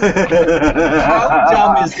it. how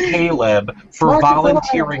dumb is Caleb for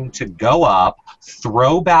volunteering to go up,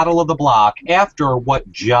 throw Battle of the Block after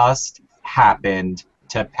what just happened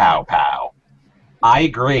to Pow Pow? I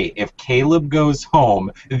agree. If Caleb goes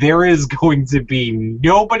home, there is going to be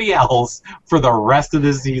nobody else for the rest of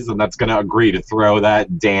the season that's going to agree to throw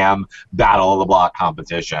that damn Battle of the Block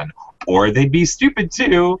competition. Or they'd be stupid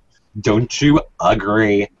too. Don't you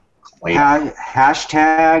agree, Clayton?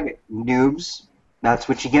 Hashtag noobs. That's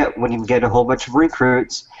what you get when you get a whole bunch of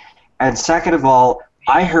recruits. And second of all,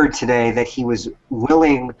 I heard today that he was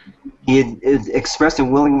willing, he had expressed a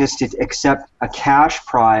willingness to accept a cash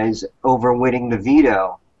prize over winning the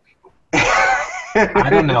veto. I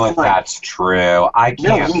don't know if that's true. I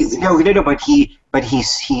can't. No, but he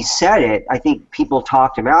said it. I think people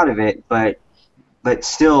talked him out of it, but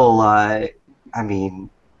still, I mean,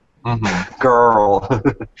 girl,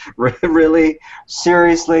 really,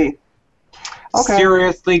 seriously. Okay.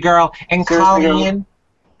 Seriously, girl. And Seriously,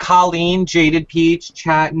 Colleen, Jaded Peach,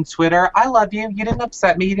 chat and Twitter. I love you. You didn't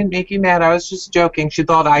upset me. You didn't make me mad. I was just joking. She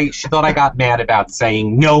thought I got mad about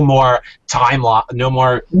saying no more no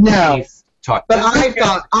more. No. Talk. But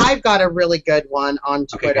I've got a really good one on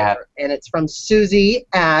Twitter, Okay, and it's from Susie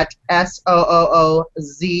at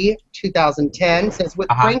SOOOZ2010. Says, with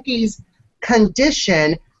Frankie's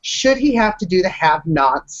condition, should he have to do the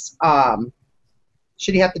have-nots?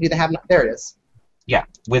 Should he have to do the have-nots? There it is. Yeah,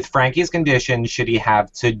 with Frankie's condition, should he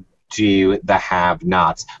have to do the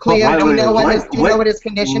have-nots? Cleo, do you know what his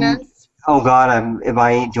condition is? Oh God,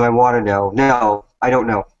 do I want to know? No, I don't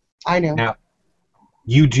know. I know. No.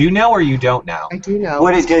 You do know, or you don't know? I do know.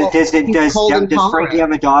 What is does Frankie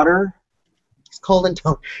have a daughter? He's cold and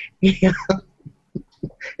tolerant. Yeah.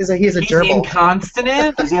 He's a gerbil.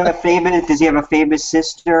 Inconstant? Does he have a famous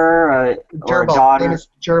sister or a daughter? Name is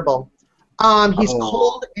Gerbil. He's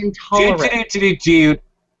cold intolerant. Dude.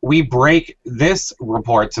 We break this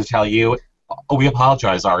report to tell you. We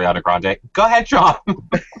apologize, Ariana Grande. Go ahead, John.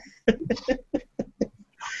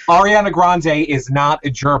 Ariana Grande is not a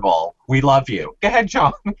gerbil. We love you. Go ahead,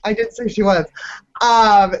 John. I did say she was.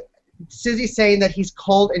 Susie's saying that he's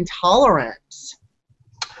cold intolerant.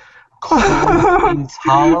 Cold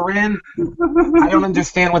intolerant? I don't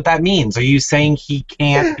understand what that means. Are you saying he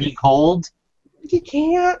can't be cold? He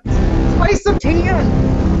can't. Spice of tan.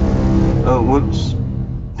 Oh, whoops.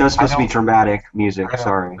 That was supposed to be dramatic music.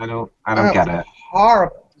 Sorry. I don't get it.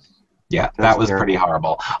 Horrible. Yeah, that was pretty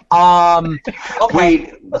horrible. Okay.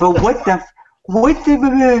 Wait, but what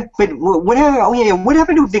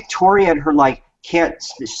happened to Victoria and her can't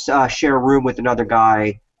share a room with another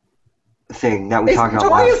guy thing that we talked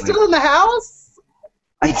about last week? Is Victoria still in the house?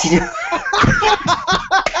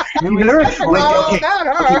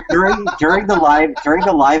 During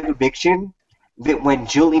the live eviction, when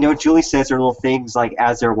Julie says her little things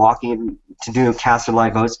as they're walking to do cast her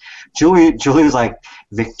live votes, Julie was like,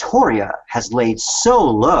 Victoria has laid so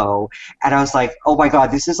low, and I was like, oh my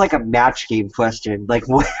God, this is like a match game question.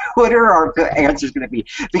 What are our answers going to be?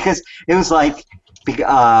 Because it was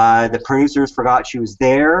the producers forgot she was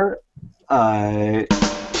there.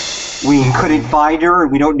 We couldn't find her,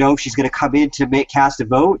 and we don't know if she's going to come in to cast a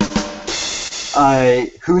vote.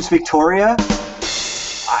 Who's Victoria?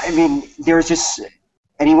 I mean, there's just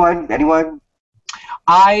anyone.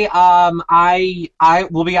 I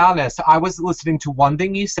will be honest. I was listening to one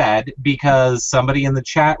thing you said because somebody in the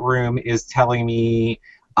chat room is telling me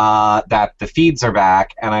that the feeds are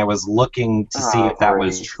back, and I was looking to see if that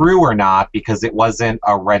was true or not because it wasn't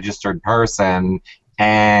a registered person.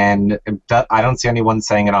 and I don't see anyone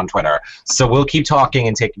saying it on Twitter. So we'll keep talking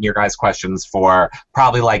and taking your guys' questions for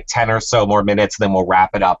probably like 10 or so more minutes, then we'll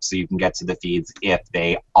wrap it up so you can get to the feeds if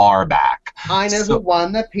they are back. I know who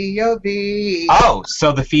won the POV. Oh,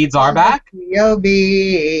 so the feeds are back?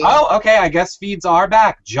 POV. Oh, okay, I guess feeds are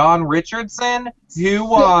back. John Richardson, who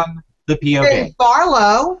won the POV? Dave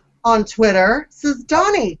Barlow on Twitter says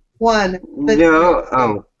Donnie won the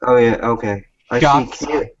No, oh yeah, okay.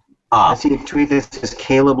 I see a tweet that says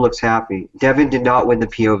Caleb looks happy. Devin did not win the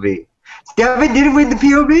POV. Devin didn't win the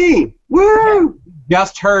POV! Woo!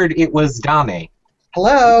 Just heard it was Donnie.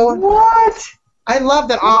 Hello. What? I love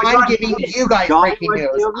that Oh my I'm God, giving you guys Donnie breaking won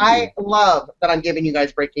news. POV. I love that I'm giving you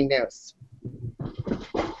guys breaking news.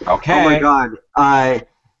 Okay. Oh my God.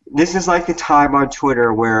 This is like the time on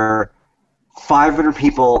Twitter where 500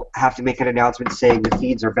 people have to make an announcement saying the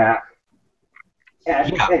feeds are back. Yeah,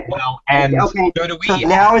 well, and okay, so do so we.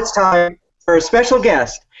 now it's time for a special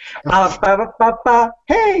guest.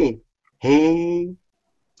 Hey! Hey!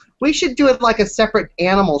 We should do it like a separate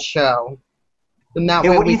animal show. And that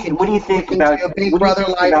Yeah, way what do we you can, what do you think we can about do a Big what do you Brother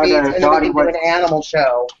think live about, feeds, and then we Dottie can do an what- animal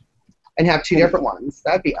show and have two different ones.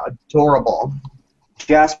 That'd be adorable.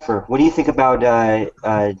 Jasper, what do you think about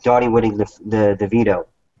Dottie winning the veto?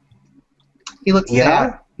 He looks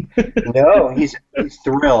Yeah? sad. No, he's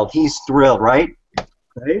thrilled. He's thrilled, right?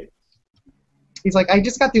 Right? He's like, I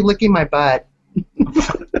just got through licking my butt.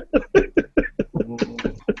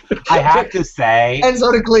 I have to say, And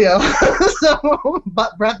so did Cleo. So,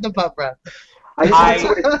 butt breath to butt breath. I just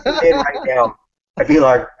want to tune in right now. I'd be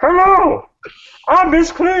like, hello, I'm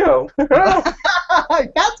Miss Cleo.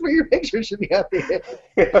 That's where your picture should be up here.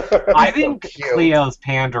 I think cute. Cleo's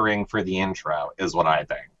pandering for the intro is what I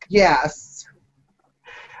think. Yes.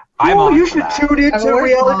 I'm Oh, on you for should that. tune into where's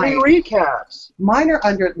reality mine? recaps. Mine are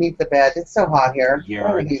underneath the bed. It's so hot here.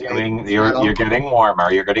 You're getting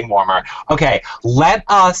warmer. You're getting warmer. Okay, let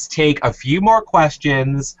us take a few more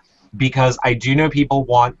questions because I do know people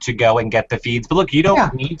want to go and get the feeds. But look, you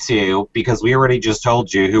don't need to because we already just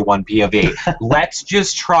told you who won POV. Let's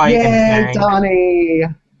just try Yay, and bang. Donnie.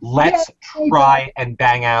 Let's try and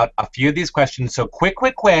bang out a few of these questions. So quick.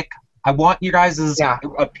 I want you guys'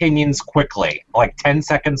 opinions quickly, like 10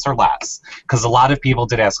 seconds or less, because a lot of people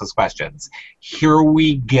did ask us questions. Here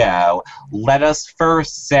we go. Let us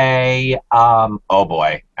first say, oh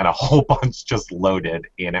boy, and a whole bunch just loaded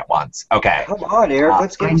in at once. Okay. Come on, Eric,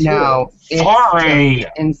 let's get I know. It's Sorry.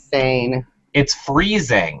 just insane. It's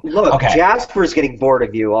freezing. Look, Okay. Jasper's getting bored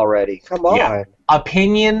of you already. Come on. Yeah.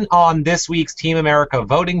 Opinion on this week's Team America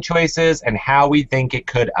voting choices and how we think it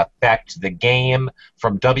could affect the game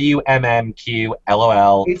from WMMQ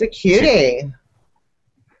LOL. He's a cutie.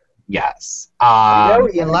 Yes. No, I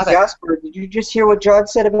love it. Jasper, did you just hear what John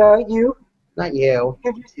said about you? Not you.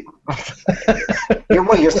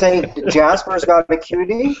 You're saying Jasper's not a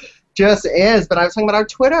cutie? Just is, but I was talking about our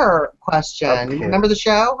Twitter question. Okay. Remember the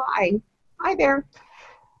show? Hi there.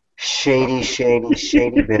 Shady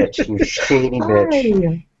bitch. You shady bitch.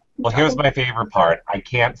 Hi. Well, here's my favorite part. I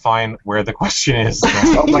can't find where the question is.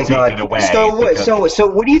 Oh my Take God. it away So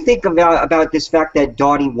what do you think about this fact that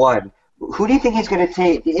Donnie won? Who do you think he's going to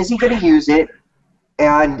take? Is he going to use it?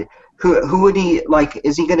 And who would he like?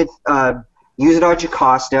 Is he going to use it on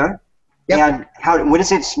Jocasta? Yep. And what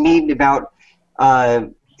does it mean about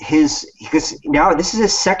his? Because now this is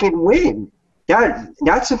his second win.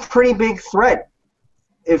 That's a pretty big threat.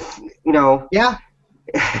 If you know. Yeah.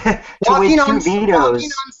 to Walking win on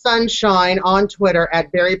vetoes. Sunshine on Twitter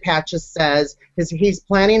at Barry Patches says he's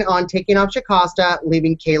planning on taking off Jocasta,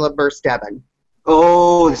 leaving Caleb versus Devin.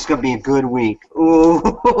 Oh, this is gonna be a good week. Ooh.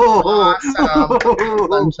 Awesome.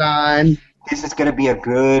 Sunshine. This is gonna be a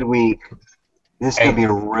good week. This is gonna be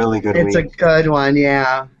a really good week. It's a good one,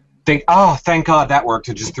 yeah. Thank God that worked.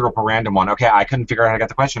 I just threw up a random one. Okay, I couldn't figure out how to get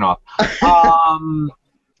the question off.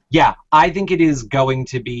 Yeah, I think it is going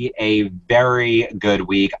to be a very good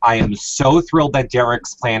week. I am so thrilled that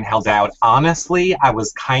Derek's plan held out. Honestly, I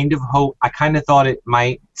kind of thought it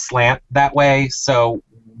might slant that way, so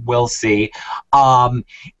we'll see.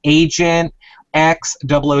 Agent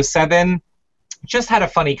X007 just had a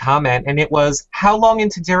funny comment, and it was, how long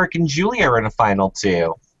into Derek and Julia are in a final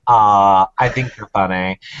two? I think you're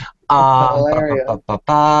funny.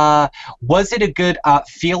 Was it a good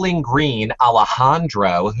feeling green?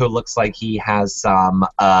 Alejandro, who looks like he has some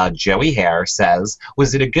Joey hair, says,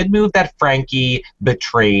 was it a good move that Frankie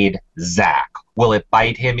betrayed Zach? Will it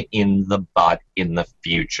bite him in the butt in the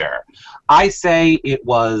future? I say it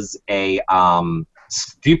was a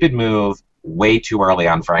stupid move way too early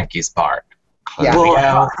on Frankie's part. Yeah.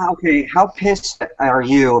 Well, how pissed are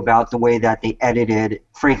you about the way that they edited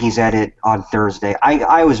Frankie's edit on Thursday?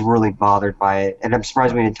 I was really bothered by it, and I'm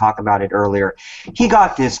surprised we didn't talk about it earlier. He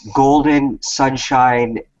got this golden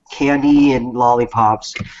sunshine candy and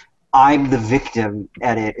lollipops. I'm the victim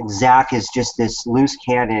edit, and Zach is just this loose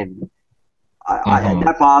cannon.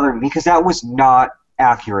 That bothered me because that was not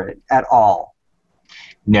accurate at all.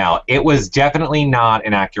 No, it was definitely not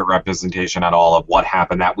an accurate representation at all of what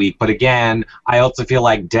happened that week. But again, I also feel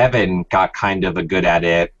like Devin got kind of a good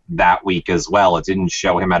edit that week as well. It didn't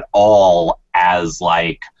show him at all as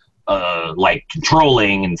like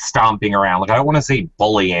controlling and stomping around. Like, I don't want to say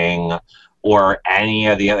bullying or any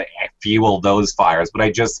of the other fuel those fires, but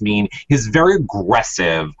I just mean he's very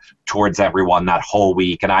aggressive towards everyone that whole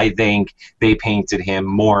week. And I think they painted him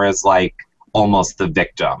more as like almost the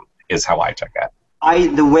victim is how I took it.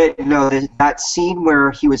 That scene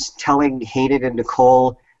where he was telling Hayden and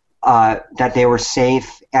Nicole that they were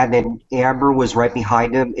safe, and then Amber was right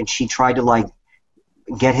behind him, and she tried to like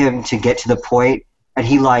get him to get to the point, and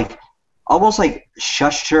he like almost like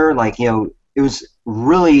shushed her, like, you know, it was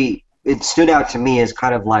really, it stood out to me as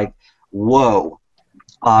kind of like, whoa,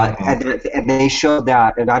 and they showed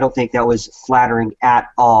that, and I don't think that was flattering at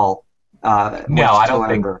all. No, I don't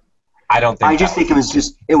think. I just think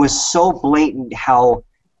it was so blatant how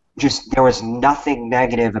just there was nothing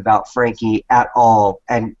negative about Frankie at all,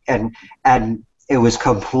 and it was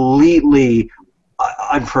completely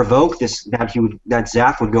unprovoked that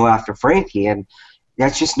Zach would go after Frankie, and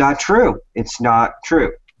that's just not true. It's not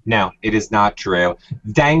true. No, it is not true.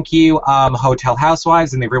 Thank you, Hotel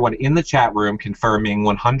Housewives, and everyone in the chat room confirming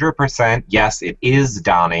 100%. Yes, it is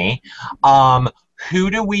Donnie.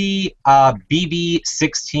 Who do we,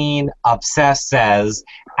 BB16 Obsessed says,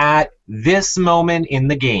 at this moment in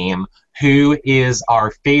the game, who is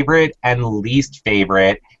our favorite and least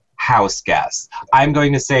favorite house guest? I'm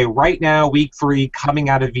going to say right now, week 3, coming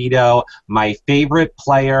out of veto, my favorite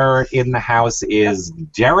player in the house is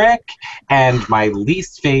Derek, and my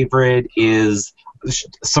least favorite is,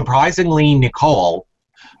 surprisingly, Nicole.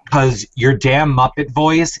 Because your damn Muppet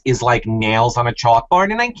voice is like nails on a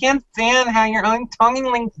chalkboard, and I can't stand how you're talking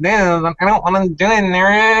like this. I don't want to do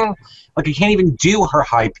it. Like, I can't even do her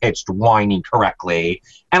high-pitched whiny correctly.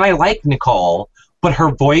 And I like Nicole, but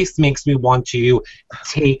her voice makes me want to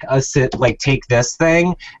take this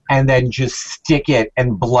thing and then just stick it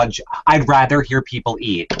and bludgeon. I'd rather hear people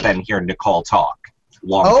eat than hear Nicole talk.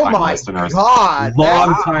 Long-time listeners. God!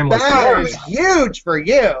 Long-time listeners. That is huge for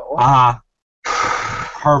you.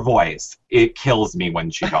 Her voice, it kills me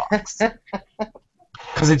when she talks.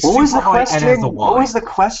 Because it's what was the super high and has a What was the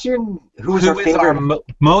question? Who is our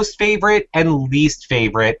most favorite and least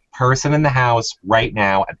favorite person in the house right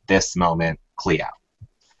now at this moment? Cleo.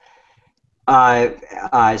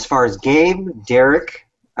 As far as game, Derek.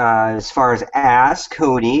 As far as ass,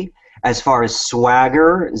 Cody. As far as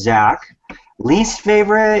swagger, Zach. Least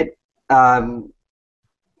favorite, Devin,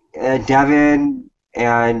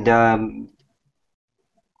 and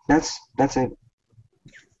that's it.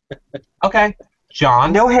 Okay,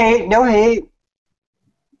 John. No hate.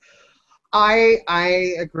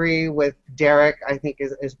 I agree with Derek. I think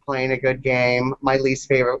is playing a good game. My least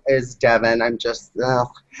favorite is Devin.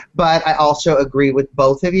 But I also agree with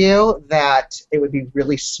both of you that it would be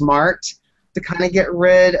really smart to kind of get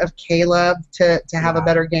rid of Caleb to have a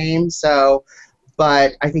better game. So,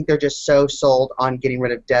 but I think they're just so sold on getting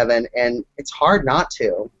rid of Devin, and it's hard not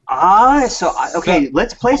to. Okay,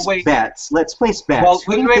 let's place bets. Let's place bets. Well,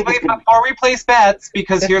 wait, before we place bets,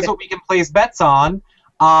 because here's what we can place bets on.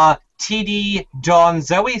 TD Dawn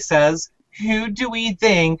Zoe says, who do we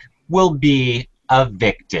think will be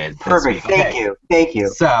evicted? Perfect. Thank you.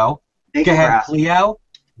 So, go ahead, Cleo.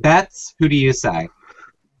 Bets, who do you say?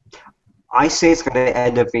 I say it's going to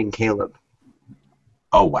end up being Caleb.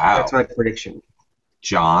 Oh, wow. That's my prediction.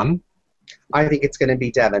 John? I think it's going to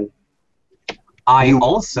be Devin.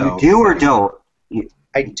 You do or don't?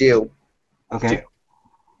 I do. Okay. Do.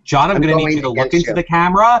 John, I'm going to need you to look into the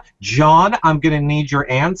camera. John, I'm going to need your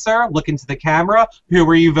answer. Look into the camera. Who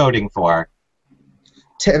are you voting for?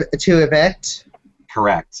 To evict?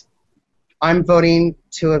 Correct. I'm voting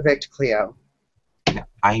to evict Cleo.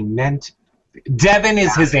 I meant... Devin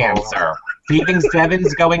is his answer. He thinks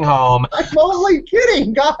Devin's going home. I'm only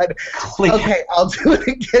kidding. God. Cleo. Okay, I'll do it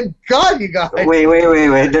again. God, you guys. Wait.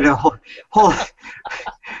 No, hold on.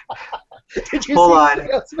 Did you hold see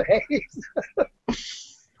Cleo's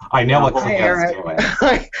face? I know what Cleo's doing.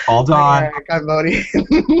 Hold on. Eric, I'm voting.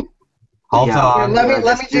 Hold on.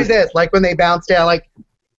 Let me do this. Like when they bounce down, like...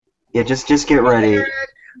 Yeah, just get ready.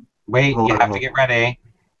 Wait, you have to get ready.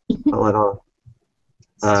 Hold on.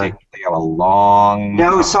 It's taking Leo a long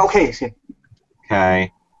No, it's okay.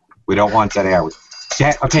 Okay. We don't want dead air.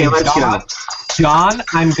 Okay, let's go. John,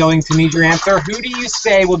 I'm going to need your answer. Who do you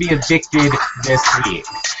say will be evicted this week?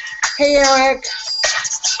 Hey, Eric.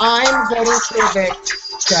 I'm voting to evict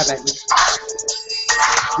Devin.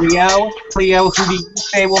 Cleo, who do you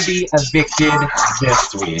say will be evicted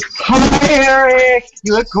this week? Hi, Eric.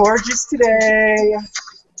 You look gorgeous today.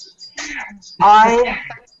 I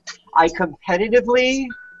competitively,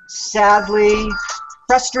 sadly,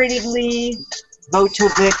 frustratingly vote to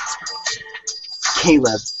evict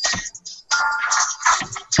Caleb.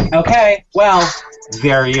 Okay, well,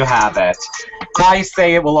 there you have it. I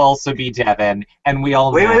say it will also be Devin, and we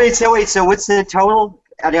all know. Wait. So what's the total?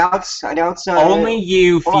 Announce. Only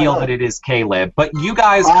you feel that it is Caleb, but you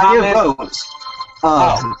guys on comment. a vote.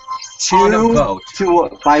 On a vote.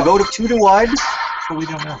 By a vote of 2-1. But we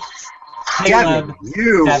don't know. Devin,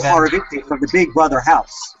 you Devin. are evicted from the Big Brother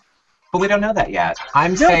house. But we don't know that yet.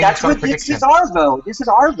 I'm No, saying that's it's our what this prediction. is our vote. This is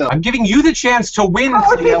our vote. I'm giving you the chance to win, How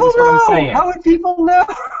would Cleo, people is what I'm know? saying. How would people know?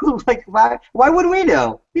 Like, why would we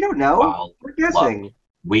know? We don't know. Well, we're guessing. Look,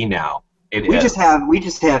 we know. We just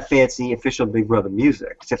have fancy official Big Brother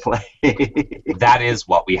music to play. That is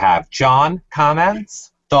what we have. John,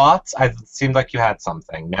 comments? Thoughts? It seemed like you had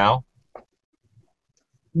something. No?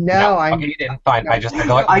 No, I'm. Okay, you didn't. Fine. No.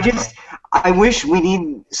 I wish we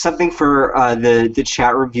need something for the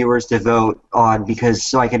chat room viewers to vote on, because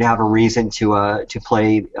so I can have a reason to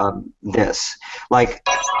play this. Like,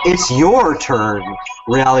 it's your turn,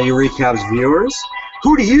 Reality Recaps viewers.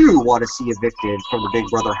 Who do you want to see evicted from the Big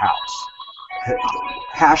Brother house?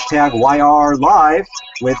 Hashtag YR Live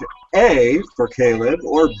with A for Caleb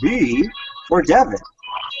or B for Devin.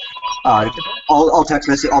 All text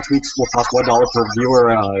message, all tweets will cost $1 per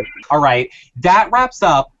viewer. All right. That wraps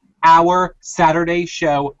up our Saturday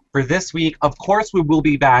show for this week. Of course, we will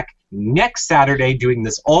be back next Saturday doing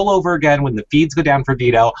this all over again when the feeds go down for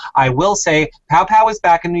veto. I will say, Pow Pow is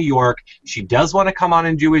back in New York. She does want to come on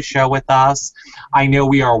and do a show with us. I know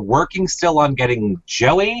we are working still on getting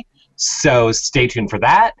Joey, so stay tuned for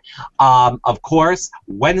that. Of course,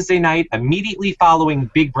 Wednesday night, immediately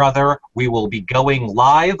following Big Brother, we will be going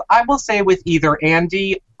live, I will say, with either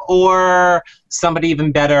Andy or somebody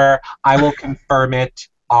even better. I will confirm it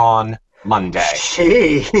on Monday.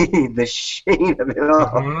 The shade of it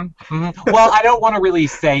all. Well, I don't want to really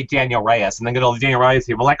say Daniel Reyes and then get all the Daniel Reyes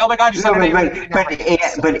people like, oh my God, you said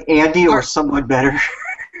but Andy or someone better.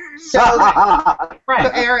 So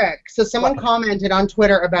Eric, someone commented on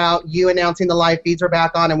Twitter about you announcing the live feeds were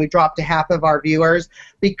back on, and we dropped to half of our viewers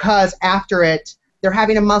because after it, they're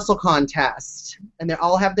having a muscle contest, and they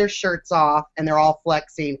all have their shirts off, and they're all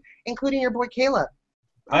flexing, incling your boy Caleb.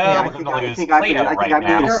 Well, I think I'm going to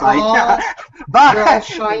They're decide. all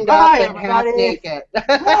shined up and half naked.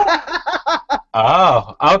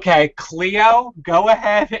 Oh, okay. Cleo, go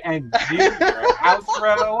ahead and do your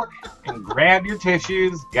outro and grab your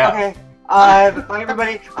tissues. Go. Okay. Bye,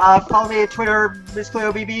 everybody. Follow me on Twitter, Miss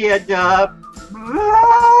Cleo BB, and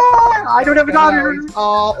I don't have a daughter. He's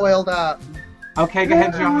all oiled up. Okay, go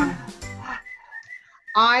ahead, John.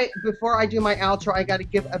 Before I do my outro, I got to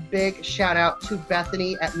give a big shout out to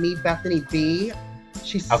Bethany at Me Bethany B.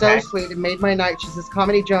 She's so sweet. It made my night. She says,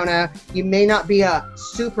 Comedy Jonah, you may not be a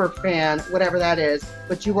super fan, whatever that is,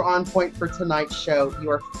 but you were on point for tonight's show. You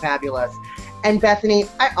are fabulous. And Bethany,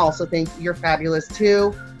 I also think you're fabulous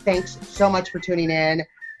too. Thanks so much for tuning in.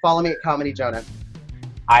 Follow me at Comedy Jonah.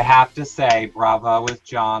 I have to say, bravo with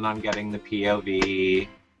John on getting the POV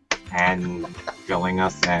and filling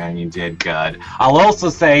us in. You did good. I'll also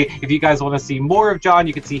say, if you guys want to see more of John,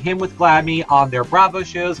 you can see him with Gladme on their Bravo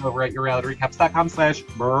shows over at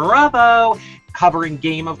yourrealityrecaps.com/Bravo, covering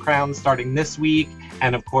Game of Crowns starting this week,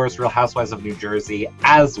 and of course Real Housewives of New Jersey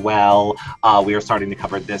as well. We are starting to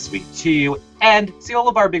cover this week too, and see all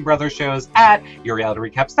of our Big Brother shows at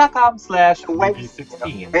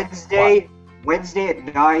yourrealityrecaps.com/16. Wednesday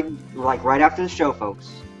at 9, like right after the show, folks.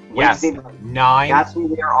 Yes, Wednesday 9. That's when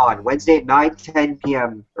we are on. Wednesday at 9, 10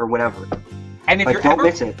 p.m. or whatever. And if don't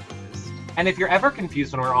miss it. And if you're ever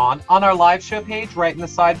confused when we're on our live show page, right in the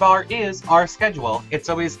sidebar is our schedule. It's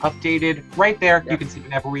always updated right there. You can see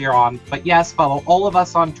whenever we are on. But yes, follow all of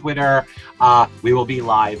us on Twitter. We will be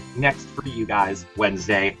live next for you guys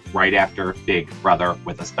Wednesday, right after Big Brother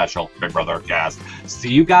with a special Big Brother guest.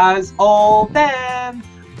 See you guys all then.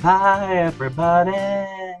 Bye,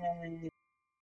 everybody.